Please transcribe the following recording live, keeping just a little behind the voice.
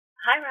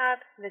Hi, Rob.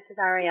 This is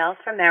Ariel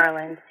from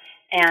Maryland,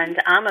 and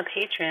I'm a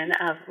patron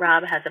of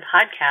Rob Has a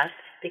Podcast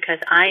because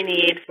I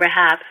need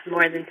Rahap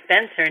more than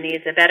Spencer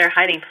needs a better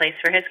hiding place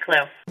for his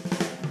clue.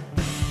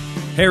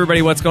 Hey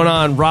everybody, what's going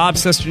on? Rob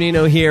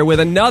Sesternino here with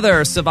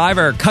another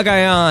Survivor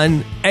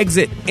Cagayan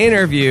exit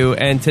interview,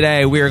 and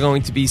today we are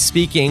going to be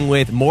speaking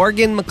with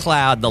Morgan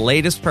McLeod, the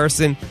latest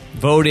person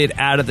voted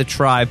out of the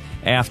tribe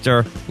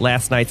after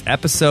last night's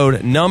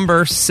episode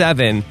number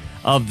 7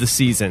 of the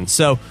season.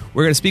 So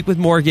we're going to speak with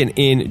Morgan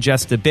in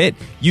just a bit.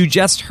 You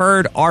just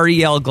heard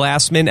Ariel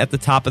Glassman at the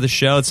top of the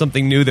show. It's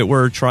something new that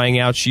we're trying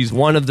out. She's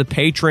one of the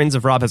patrons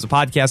of Rob Has a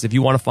Podcast. If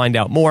you want to find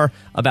out more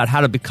about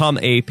how to become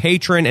a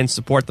patron and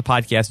support the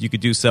podcast, you could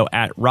do so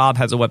at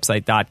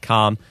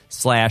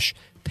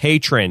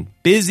robhasawebsite.com/patron.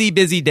 Busy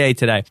day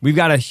today. We've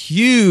got a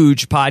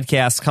huge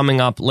podcast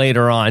coming up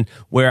later on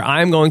where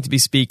I'm going to be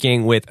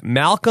speaking with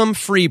Malcolm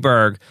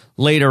Freeberg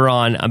later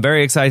on. I'm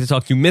very excited to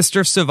talk to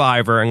Mr.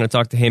 Survivor. I'm going to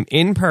talk to him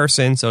in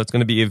person, so it's going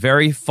to be a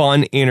very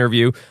fun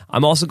interview.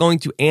 I'm also going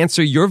to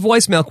answer your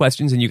voicemail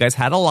questions, and you guys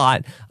had a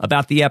lot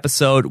about the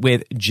episode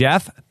with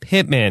Jeff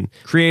Pittman,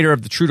 creator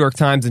of the True Dork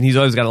Times, and he's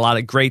always got a lot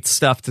of great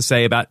stuff to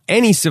say about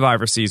any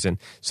Survivor season.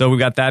 So we've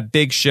got that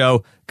big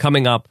show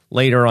coming up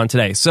later on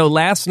today. So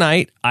last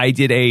night, I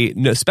did a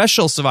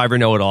special Survivor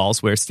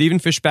Know-It-Alls where Stephen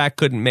Fishback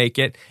couldn't make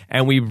it,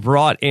 and we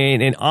brought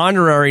in an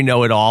honorary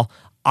Know-It-All,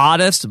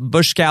 Otis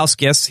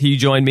Bushkowskis. He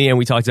joined me, and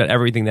we talked about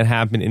everything that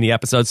happened in the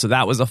episode. So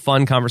that was a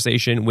fun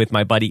conversation with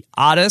my buddy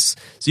Otis.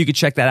 So you can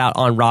check that out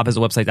on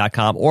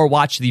robhasawebsite.com or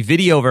watch the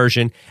video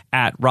version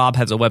at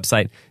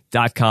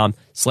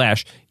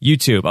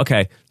robhasawebsite.com/YouTube.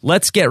 Okay,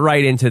 let's get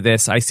right into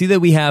this. I see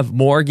that we have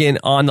Morgan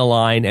on the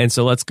line, and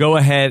so let's go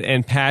ahead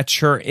and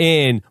patch her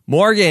in.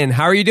 Morgan,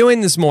 how are you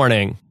doing this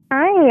morning?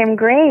 Hi, I'm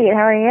great.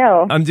 How are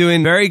you? I'm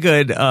doing very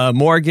good.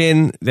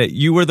 Morgan, that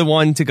you were the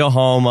one to go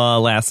home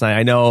last night.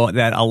 I know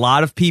that a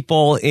lot of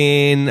people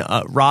in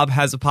Rob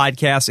Has a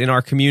Podcast in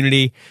our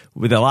community,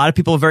 with a lot of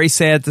people very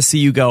sad to see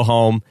you go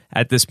home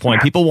at this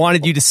point. People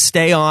wanted you to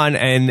stay on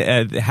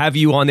and have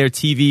you on their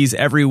TVs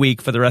every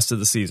week for the rest of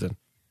the season.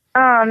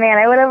 Oh, man,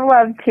 I would have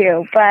loved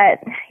to, but,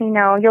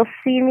 you'll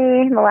see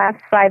me in the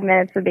last 5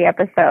 minutes of the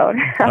episode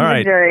on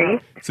the jury.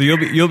 So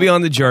you'll be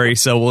on the jury,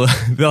 so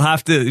they'll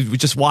have to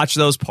just watch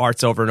those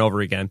parts over and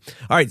over again.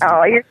 All right.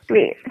 Oh, you're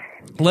sweet.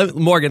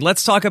 Morgan,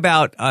 let's talk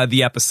about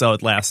the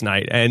episode last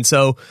night. And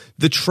so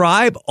the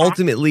tribe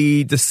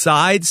ultimately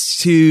decides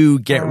to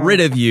get rid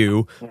of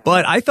you,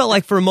 but I felt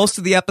like for most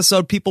of the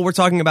episode, people were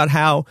talking about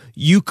how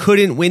you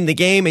couldn't win the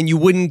game and you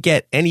wouldn't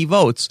get any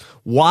votes.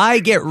 Why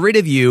get rid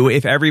of you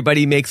if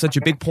everybody makes such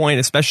a big point,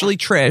 especially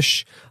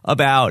Trish,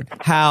 about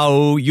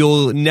how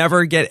you'll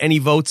never get any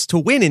votes to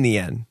win in the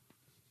end?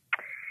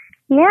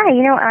 Yeah,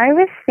 I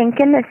was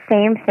thinking the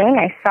same thing.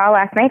 I saw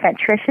last night that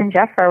Trish and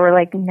Jeff were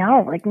like,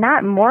 no,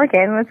 not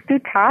Morgan, let's do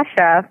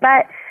Tasha.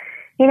 But,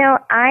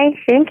 I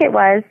think it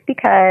was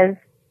because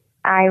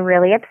I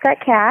really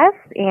upset Cass,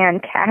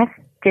 and Cass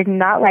did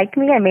not like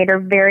me. I made her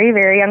very,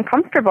 very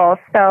uncomfortable.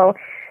 So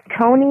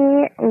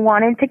Tony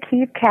wanted to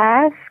keep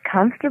Cass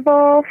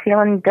comfortable,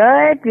 feeling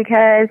good,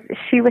 because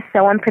she was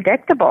so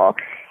unpredictable,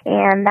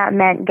 and that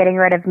meant getting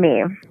rid of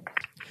me.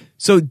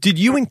 So did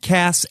you and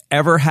Cass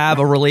ever have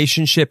a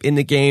relationship in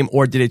the game,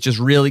 or did it just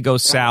really go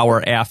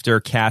sour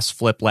after Cass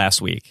flipped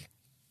last week?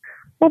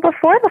 Well,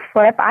 before the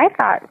flip, I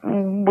thought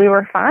we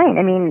were fine.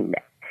 I mean,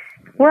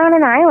 we're on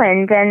an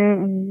island,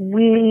 and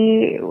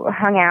we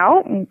hung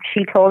out.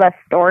 She told us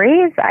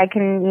stories. I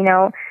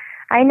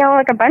know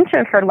like a bunch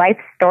of her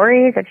life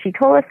stories that she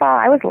told us all.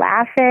 I was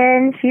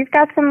laughing. She's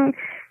got some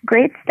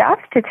great stuff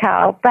to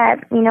tell.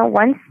 But,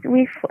 once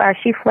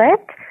she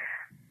flipped,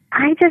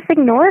 I just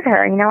ignored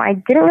her. I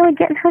didn't really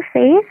get in her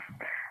face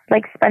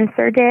like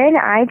Spencer did.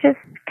 I just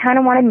kind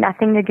of wanted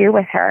nothing to do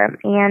with her.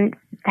 And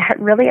that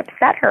really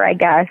upset her, I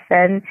guess.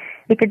 And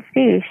you could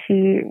see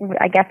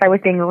I guess I was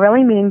being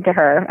really mean to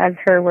her, as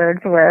her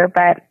words were.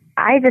 But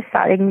I just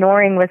thought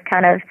ignoring was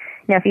kind of,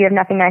 if you have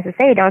nothing nice to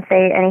say, don't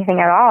say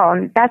anything at all.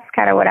 And that's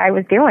kind of what I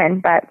was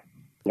doing. But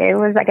it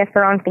was, I guess,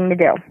 the wrong thing to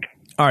do.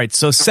 All right,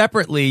 so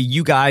separately,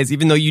 you guys,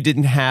 even though you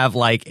didn't have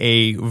like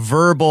a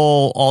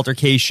verbal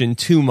altercation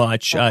too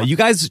much, you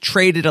guys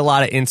traded a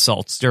lot of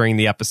insults during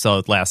the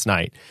episode last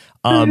night.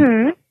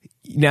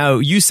 Now,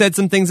 you said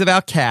some things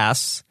about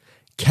Cass.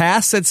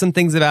 Cass said some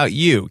things about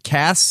you.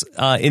 Cass,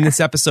 in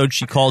this episode,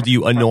 she called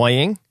you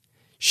annoying.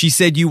 She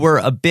said you were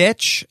a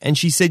bitch, and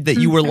she said that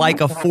you were like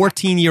a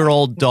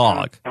 14-year-old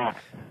dog. Oh,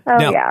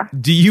 now, yeah.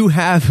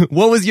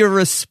 What was your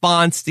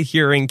response to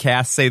hearing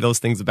Cass say those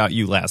things about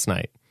you last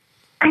night?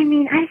 I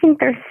mean, I think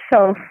they're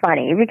so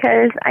funny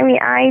because,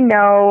 I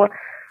know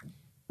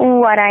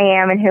what I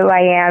am and who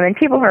I am, and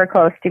people who are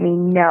close to me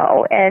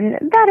know, and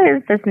that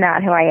is just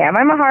not who I am.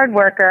 I'm a hard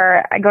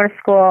worker. I go to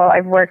school.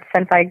 I've worked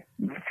since I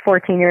was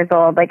 14 years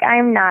old. Like,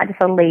 I'm not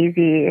just a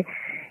lazy,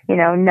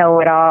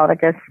 know-it-all that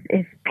just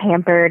is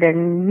pampered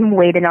and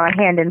waited on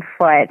hand and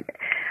foot.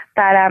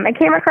 But I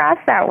came across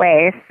that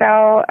way.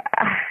 So,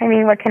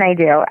 what can I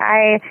do?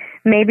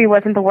 maybe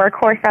wasn't the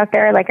workhorse out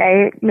there like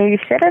I maybe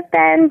should have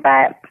been,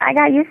 but I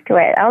got used to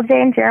it. LJ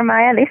and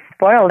Jeremiah, they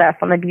spoiled us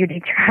on the Beauty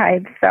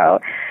Tribe, so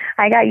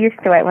I got used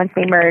to it once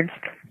we merged.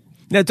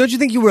 Now, don't you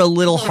think you were a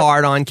little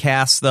hard on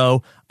Cass,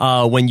 though,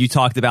 when you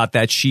talked about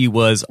that she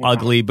was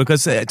ugly?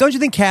 Because don't you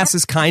think Cass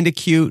is kind of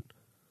cute?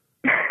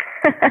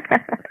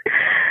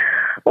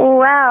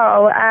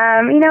 Well,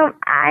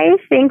 I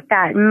think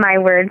that my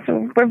words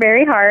were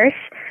very harsh.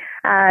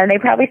 They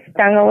probably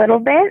stung a little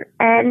bit,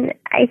 and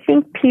I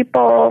think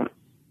people,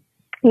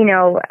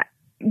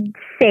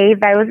 say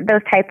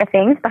those type of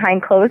things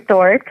behind closed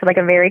doors to like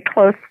a very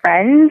close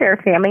friend or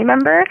family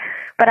member.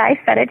 But I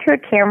said it to a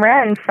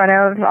camera in front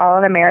of all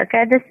of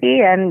America to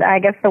see, and I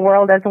guess the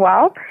world as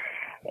well.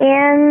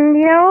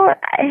 And,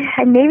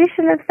 I maybe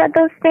shouldn't have said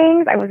those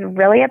things. I was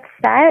really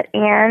upset,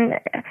 and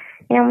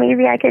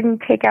maybe I can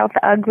take out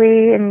the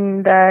ugly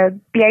and the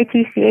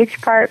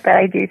bitch part, but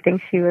I do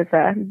think she was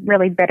a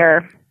really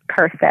bitter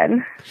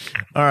person.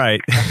 All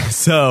right.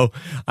 So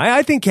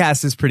I think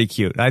Cass is pretty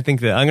cute. I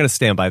think that I'm going to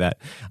stand by that.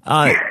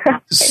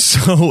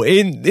 So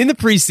in the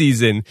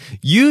preseason,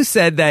 you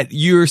said that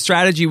your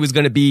strategy was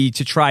going to be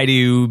to try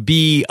to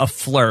be a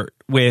flirt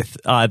with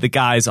the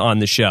guys on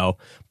the show,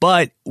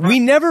 but we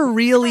never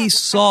really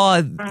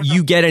saw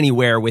you get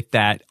anywhere with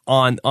that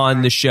on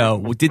the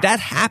show. Did that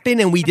happen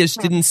and we just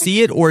didn't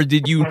see it, or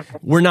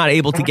were not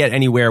able to get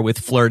anywhere with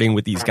flirting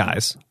with these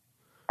guys?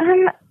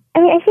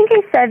 I think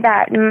I said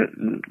that,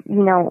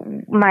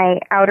 my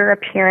outer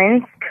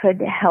appearance could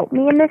help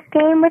me in this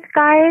game with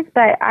guys,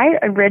 but I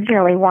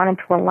originally wanted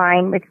to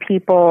align with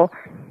people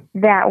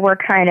that were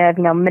kind of,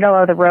 middle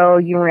of the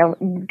road. You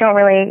don't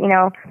really,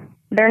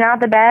 they're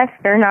not the best,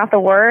 they're not the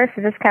worst,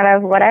 just kind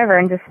of whatever,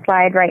 and just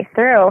slide right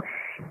through.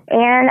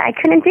 And I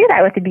couldn't do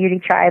that with the Beauty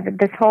Tribe.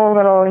 This whole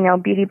little,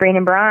 beauty brain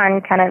and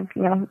brawn kind of,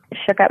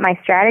 shook up my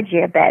strategy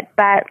a bit.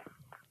 But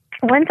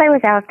once I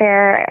was out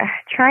there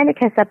trying to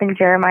kiss up in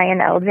Jeremiah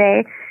and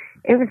LJ,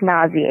 it was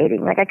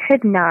nauseating. Like, I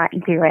could not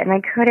do it, and I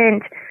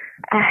couldn't.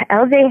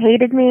 LJ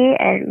hated me,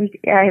 and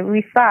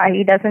we saw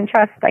he doesn't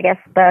trust, I guess,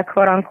 the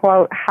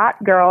quote-unquote hot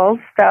girls,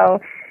 so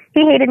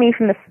he hated me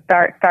from the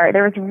start.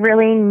 There was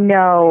really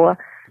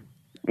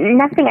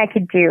nothing I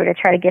could do to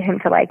try to get him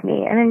to like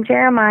me. And then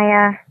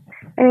Jeremiah,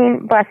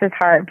 bless his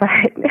heart, but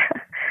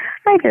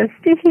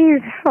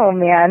oh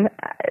man,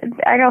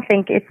 I don't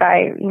think if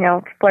I,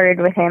 flirted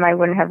with him, I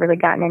wouldn't have really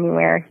gotten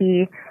anywhere.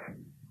 He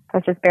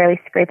was just barely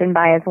scraping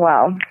by as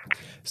well.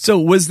 So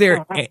was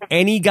there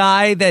any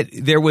guy that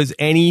there was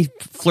any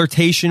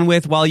flirtation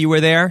with while you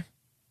were there?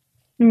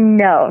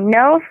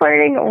 No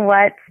flirting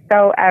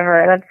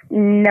whatsoever. That's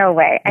no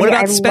way. What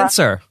about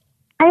Spencer?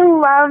 I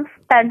love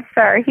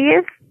Spencer. He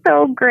is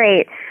so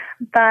great,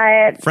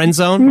 but friend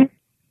zone?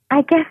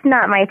 I guess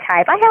not my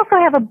type. I also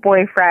have a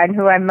boyfriend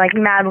who I'm like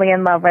madly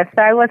in love with,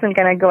 so I wasn't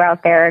going to go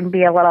out there and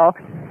be a little,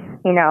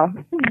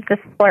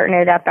 just flirting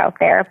it up out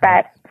there.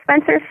 But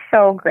Spencer's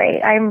so great.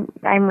 I'm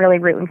really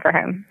rooting for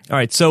him. All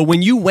right. So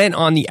when you went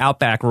on the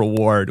Outback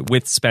Reward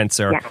with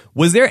Spencer,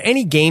 was there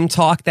any game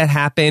talk that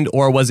happened,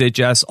 or was it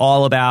just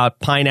all about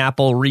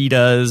pineapple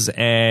Ritas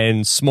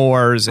and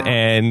s'mores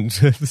and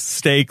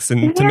steaks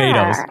and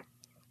tomatoes?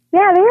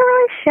 Yeah, they didn't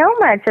really show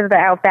much of the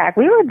Outback.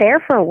 We were there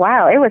for a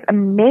while. It was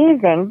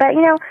amazing. But,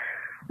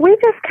 we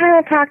just kind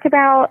of talked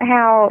about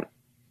how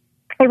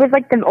it was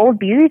like the old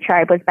Beauty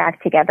Tribe was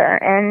back together.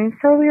 And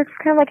so we were just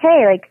kind of like,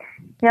 hey,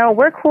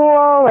 we're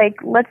cool.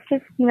 Like, let's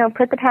just,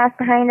 put the past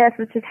behind us.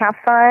 Let's just have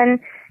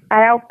fun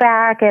at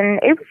Outback. And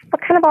it was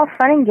kind of all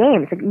fun and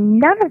games. Like,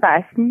 none of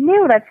us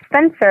knew that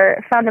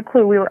Spencer found a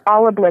clue. We were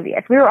all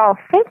oblivious. We were all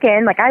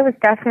thinking, like, I was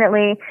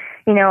definitely,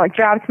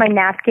 dropped my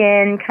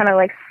napkin, kind of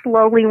like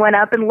slowly went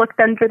up and looked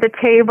under the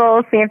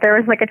table, see if there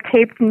was like a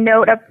taped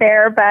note up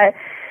there. But,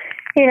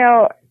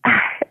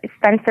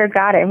 Spencer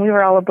got it, and we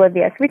were all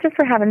oblivious. We just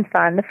were having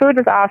fun. The food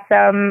was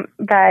awesome,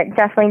 but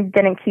definitely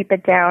didn't keep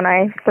it down.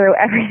 I threw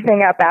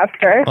everything up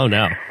after. Oh,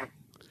 no.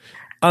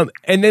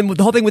 And then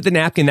the whole thing with the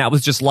napkin, that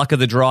was just luck of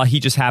the draw. He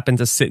just happened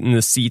to sit in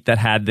the seat that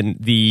had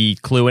the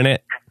clue in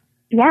it.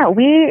 Yeah,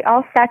 we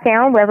all sat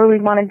down wherever we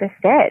wanted to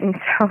sit, and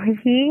so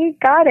he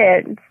got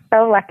it.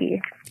 So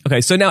lucky.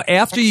 Okay, so now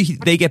after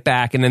they get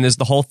back, and then there's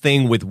the whole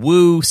thing with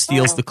Wu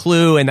steals the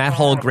clue, and that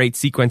whole great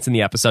sequence in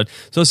the episode.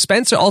 So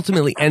Spencer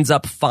ultimately ends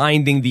up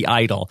finding the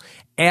idol.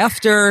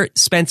 After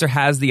Spencer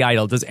has the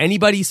idol, does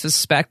anybody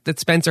suspect that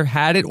Spencer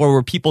had it, or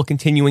were people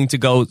continuing to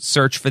go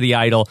search for the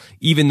idol,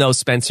 even though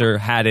Spencer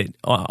had it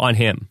on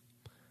him?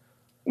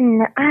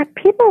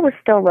 People were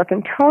still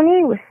looking.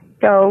 Tony was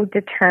so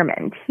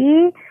determined.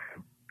 You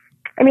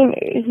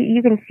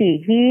can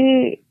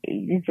see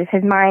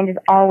his mind is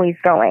always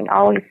going,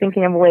 always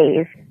thinking of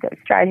ways,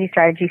 strategy.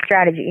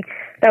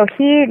 So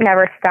he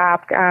never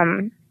stopped.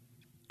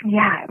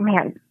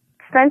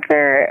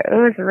 Spencer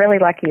was really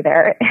lucky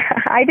there.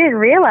 I didn't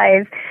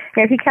realize,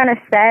 he kind of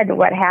said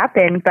what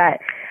happened, but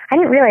I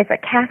didn't realize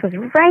that Cass was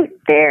right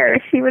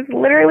there. She was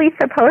literally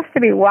supposed to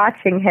be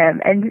watching him,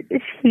 and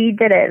she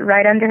did it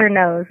right under her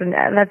nose, and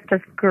that's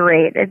just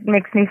great. It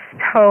makes me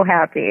so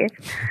happy.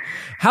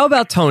 How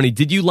about Tony?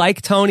 Did you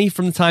like Tony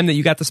from the time that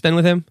you got to spend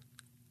with him?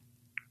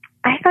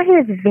 I thought he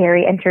was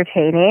very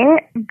entertaining,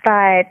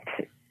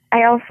 but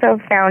I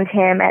also found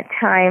him at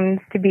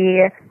times to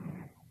be,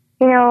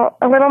 you know,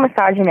 a little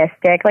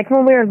misogynistic. Like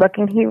when we were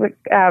looking, he would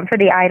for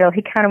the idol,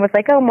 he kind of was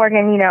like, "Oh,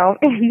 Morgan, you know,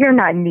 you're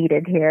not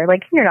needed here.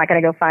 Like you're not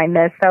going to go find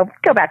this, so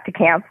go back to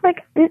camp."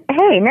 Like,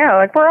 hey, no,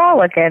 like we're all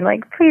looking.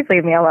 Like, please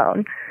leave me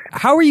alone.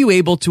 How were you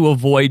able to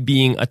avoid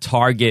being a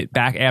target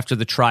back after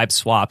the tribe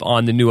swap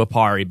on the new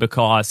Apari?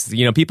 Because,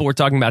 you know, people were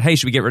talking about, hey,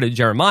 should we get rid of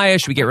Jeremiah?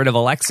 Should we get rid of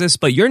Alexis?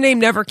 But your name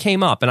never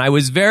came up. And I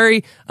was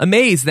very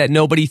amazed that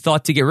nobody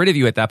thought to get rid of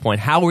you at that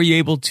point. How were you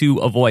able to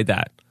avoid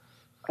that?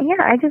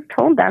 Yeah, I just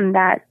told them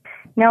that,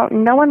 you know,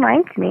 no one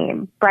liked me.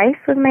 Bryce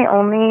was my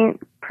only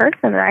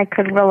person that I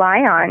could rely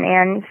on,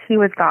 and he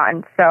was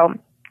gone. So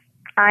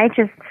I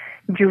just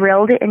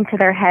drilled it into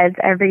their heads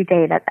every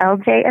day that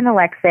LJ and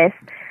Alexis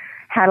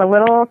had a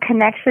little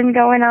connection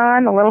going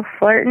on, a little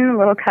flirting, a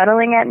little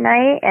cuddling at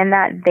night, and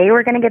that they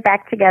were going to get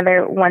back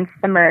together once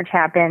the merge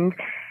happened.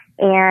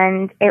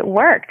 And it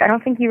worked. I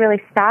don't think you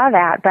really saw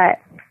that, but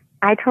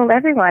I told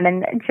everyone,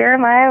 and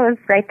Jeremiah was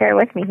right there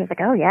with me. He's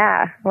like, "Oh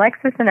yeah,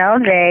 Alexis and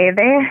LJ,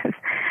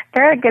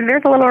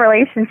 there's a little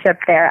relationship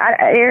there."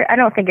 I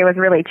don't think it was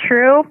really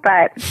true,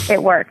 but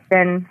it worked,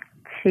 and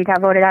she got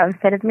voted out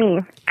instead of me.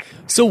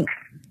 So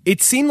it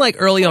seemed like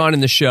early on in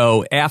the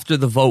show, after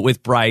the vote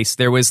with Bryce,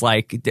 there was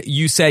like,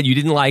 you said you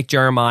didn't like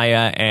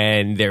Jeremiah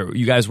and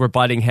you guys were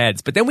butting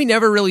heads, but then we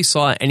never really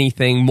saw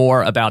anything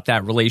more about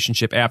that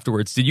relationship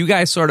afterwards. Did you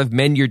guys sort of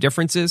mend your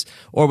differences,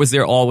 or was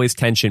there always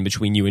tension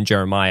between you and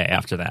Jeremiah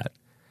after that?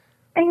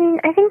 I mean,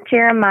 I think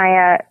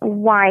Jeremiah,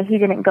 why he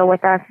didn't go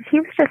with us, he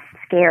was just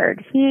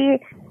scared. He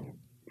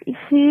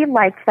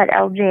liked that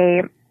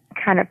LJ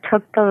kind of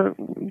took the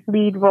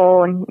lead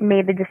role and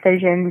made the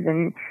decisions,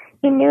 and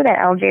he knew that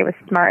LJ was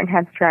smart and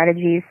had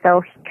strategies, so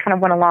he kind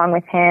of went along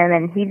with him,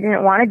 and he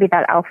didn't want to be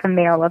that alpha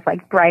male of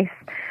like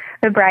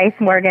the Bryce,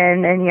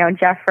 Morgan, and, you know,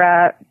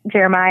 Jeffra,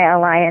 Jeremiah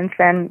alliance,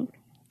 and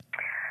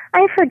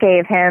I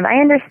forgave him. I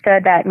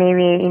understood that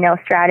maybe, you know,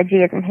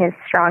 strategy isn't his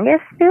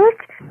strongest suit,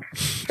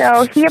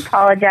 so he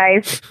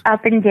apologized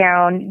up and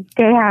down,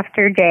 day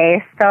after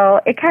day,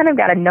 so it kind of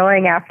got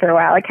annoying after a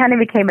while. It kind of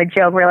became a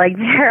joke. We're like,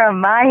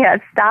 "Jeremiah,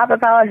 stop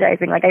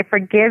apologizing. Like, I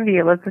forgive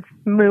you. Let's just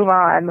move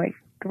on. Like,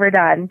 we're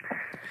done."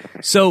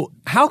 So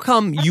how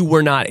come you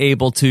were not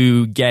able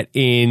to get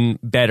in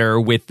better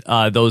with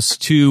those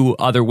two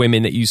other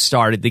women that you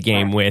started the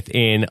game with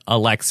in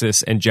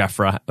Alexis and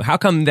Jeffra? How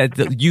come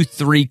that you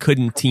three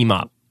couldn't team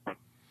up?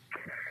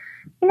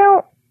 You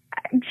know,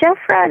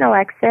 Jeffra and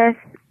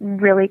Alexis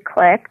really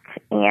clicked,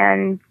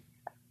 and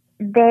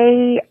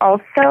they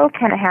also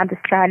kind of had the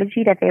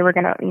strategy that they were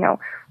going to, you know,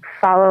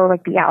 follow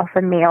like the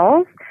alpha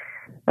males,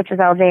 which was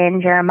LJ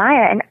and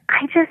Jeremiah, and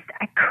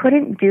I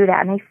couldn't do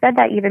that. And I said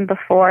that even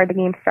before the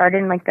game started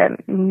in like the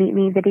Meet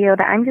Me video,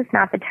 that I'm just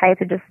not the type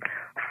to just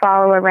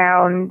follow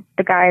around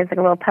the guys like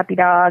a little puppy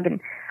dog, and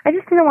I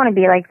just didn't want to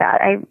be like that.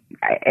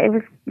 It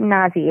was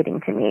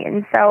nauseating to me,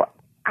 and so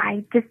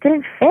I just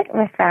didn't fit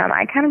with them.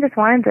 I kind of just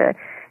wanted to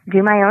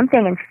do my own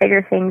thing and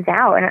figure things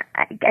out, and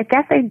I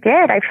guess I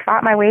did. I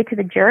fought my way to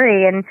the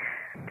jury, and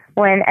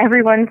when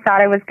everyone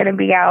thought I was going to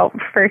be out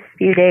first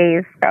few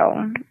days,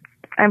 so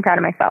I'm proud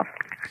of myself.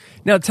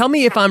 Now, tell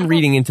me if I'm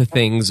reading into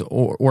things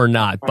or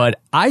not, but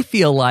I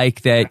feel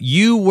like that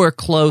you were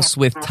close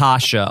with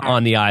Tasha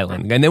on the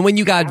island. And then when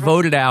you got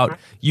voted out,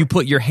 you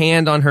put your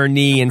hand on her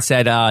knee and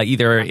said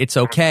either it's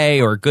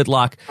okay or good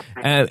luck.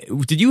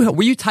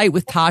 Were you tight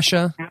with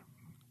Tasha?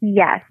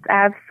 Yes,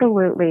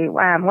 absolutely.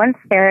 Once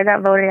Sarah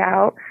got voted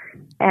out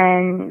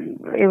and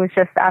it was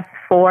just us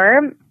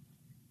four,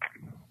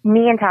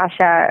 me and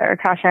Tasha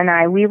and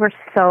I, we were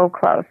so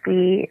close.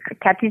 We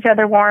kept each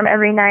other warm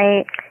every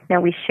night. You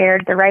know, we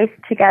shared the rice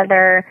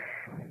together.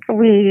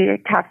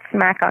 We talked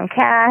smack on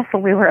Cass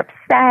when we were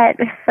upset.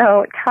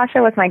 So Tasha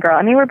was my girl.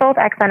 I mean, we're both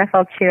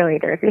ex-NFL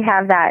cheerleaders. We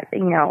have that,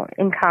 you know,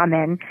 in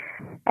common.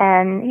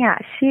 And yeah,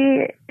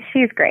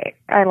 she's great.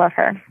 I love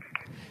her.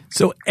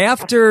 So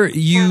after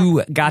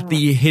you got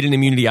the hidden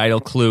immunity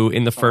idol clue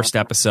in the first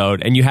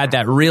episode, and you had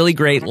that really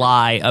great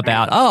lie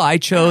about, I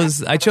chose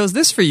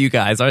this for you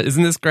guys.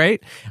 Isn't this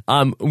great?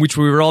 Which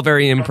we were all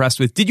very impressed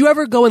with. Did you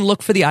ever go and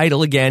look for the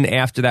idol again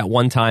after that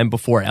one time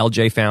before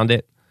LJ found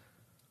it?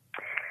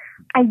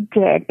 I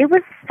did. It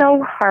was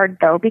so hard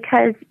though,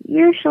 because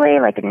usually,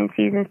 like in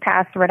seasons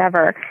past or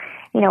whatever,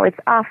 you know, it's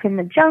off in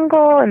the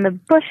jungle and the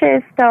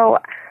bushes. So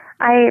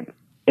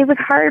it was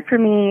hard for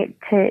me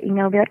to, you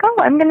know, be like,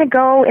 I'm going to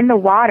go in the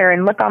water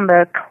and look on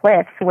the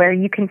cliffs where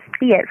you can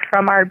see it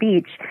from our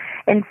beach,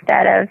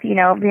 instead of, you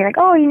know, being like,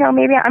 you know,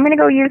 maybe I'm going to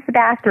go use the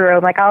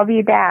bathroom. Like, I'll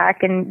be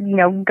back and, you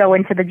know, go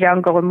into the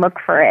jungle and look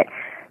for it.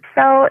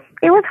 So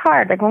it was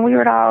hard. Like when we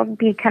would all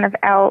be kind of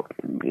out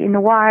in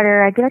the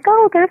water, I'd be like,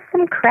 oh, there's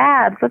some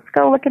crabs. Let's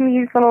go look in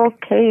these little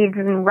caves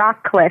and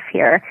rock cliff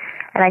here.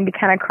 And I'd be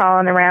kind of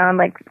crawling around,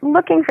 like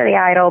looking for the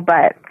idol,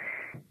 but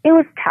it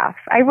was tough.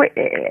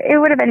 It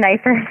would have been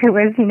nicer if it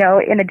was,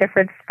 in a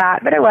different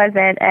spot, but it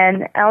wasn't.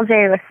 And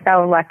LJ was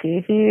so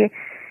lucky. He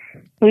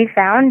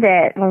found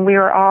it when we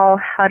were all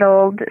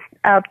huddled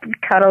up,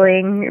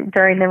 cuddling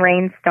during the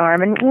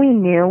rainstorm, and we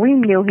knew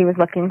he was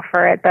looking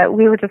for it, but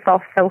we were just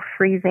all so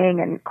freezing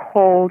and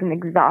cold and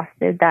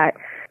exhausted that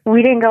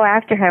we didn't go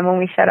after him when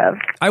we should have.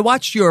 I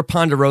watched your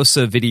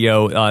Ponderosa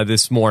video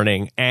this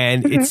morning,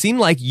 and it seemed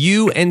like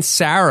you and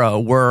Sarah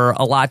were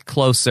a lot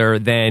closer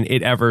than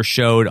it ever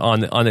showed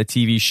on the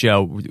TV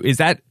show. Is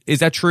that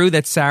true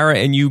that Sarah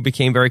and you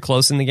became very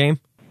close in the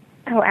game?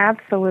 Oh,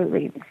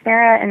 absolutely.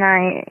 Sarah and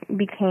I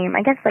became,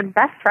 I guess, like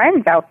best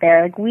friends out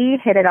there. Like we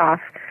hit it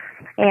off,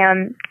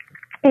 and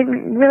it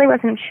really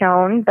wasn't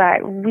shown,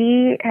 but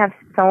we have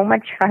so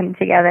much fun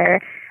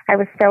together. I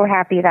was so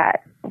happy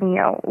that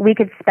we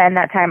could spend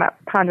that time at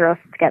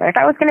Ponderosa together. If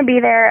I was going to be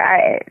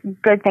there,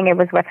 good thing it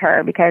was with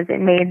her because it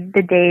made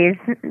the days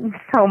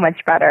so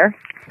much better.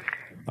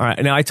 All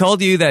right. Now, I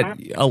told you that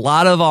a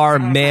lot of our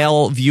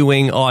male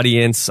viewing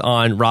audience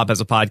on Rob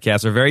Has a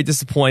Podcast are very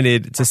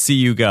disappointed to see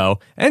you go,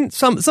 and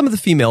some of the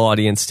female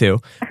audience too.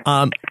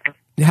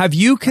 Have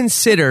you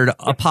considered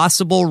a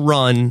possible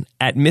run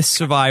at Miss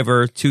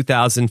Survivor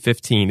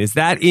 2015? Is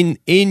that in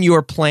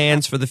your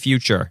plans for the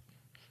future?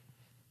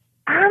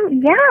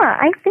 Yeah,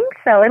 I think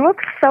so. It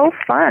looks so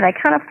fun. I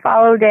kind of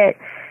followed it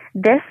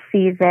this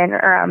season,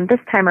 or this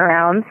time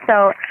around.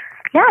 So,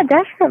 yeah,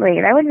 definitely.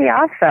 That would be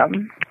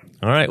awesome.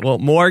 All right. Well,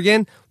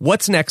 Morgan,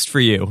 what's next for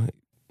you?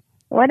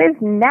 What is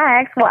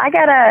next? Well,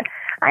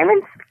 I'm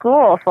in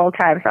school full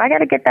time, so I got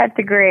to get that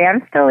degree.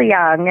 I'm still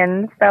young,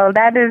 and so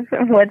that is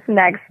what's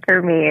next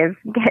for me is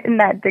getting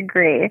that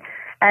degree.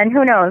 And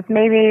who knows,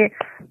 maybe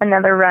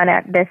another run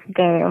at this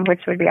game,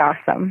 which would be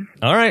awesome.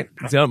 All right.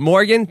 So,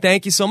 Morgan,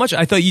 thank you so much.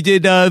 I thought you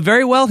did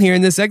very well here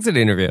in this exit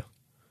interview.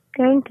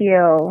 Thank you.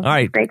 All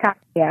right. Great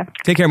talking to you.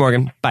 Take care,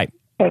 Morgan. Bye.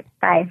 Okay,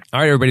 bye. All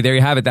right, everybody, there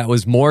you have it. That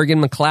was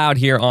Morgan McLeod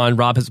here on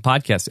Rob Has a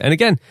Podcast. And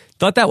again,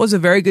 thought that was a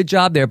very good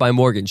job there by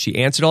Morgan. She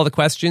answered all the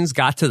questions,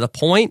 got to the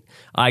point.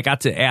 I got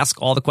to ask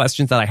all the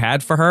questions that I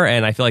had for her,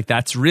 and I feel like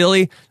that's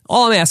really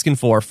all I'm asking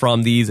for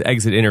from these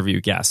exit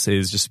interview guests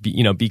is just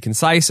be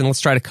concise, and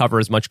let's try to cover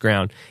as much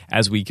ground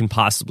as we can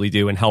possibly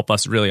do and help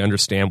us really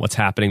understand what's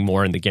happening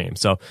more in the game.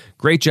 So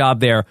great job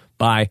there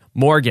by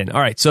Morgan.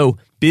 All right, so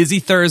busy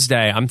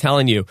Thursday, I'm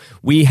telling you.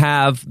 We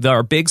have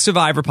our big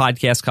Survivor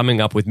podcast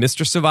coming up with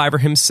Mr. Survivor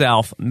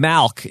himself.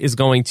 Malk is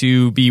going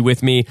to be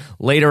with me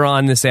later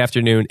on this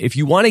afternoon. If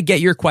you want to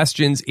get your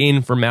questions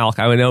in for Malk,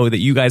 I know that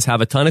you guys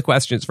have a ton of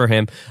questions for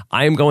him.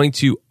 I am going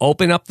to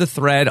open up the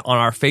thread on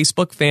our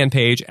Facebook fan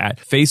page at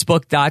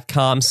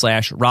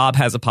facebook.com/Rob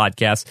Has a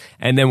Podcast.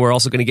 And then we're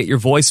also going to get your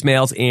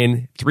voicemails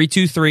in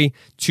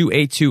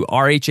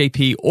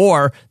 323-282-RHAP,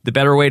 or the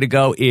better way to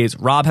go is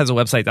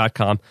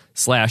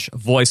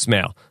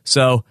robhasawebsite.com/voicemail.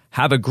 So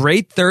have a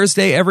great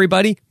Thursday,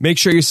 everybody. Make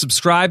sure you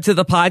subscribe to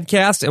the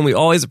podcast, and we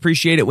always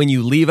appreciate it when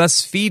you leave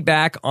us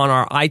feedback on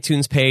our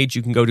iTunes page.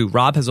 You can go to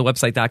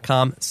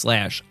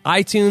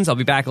robhasawebsite.com/iTunes. I'll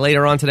be back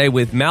later on today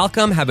with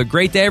Malcolm. Have a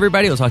great day,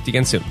 everybody. We'll talk to you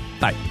again soon.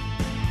 Bye.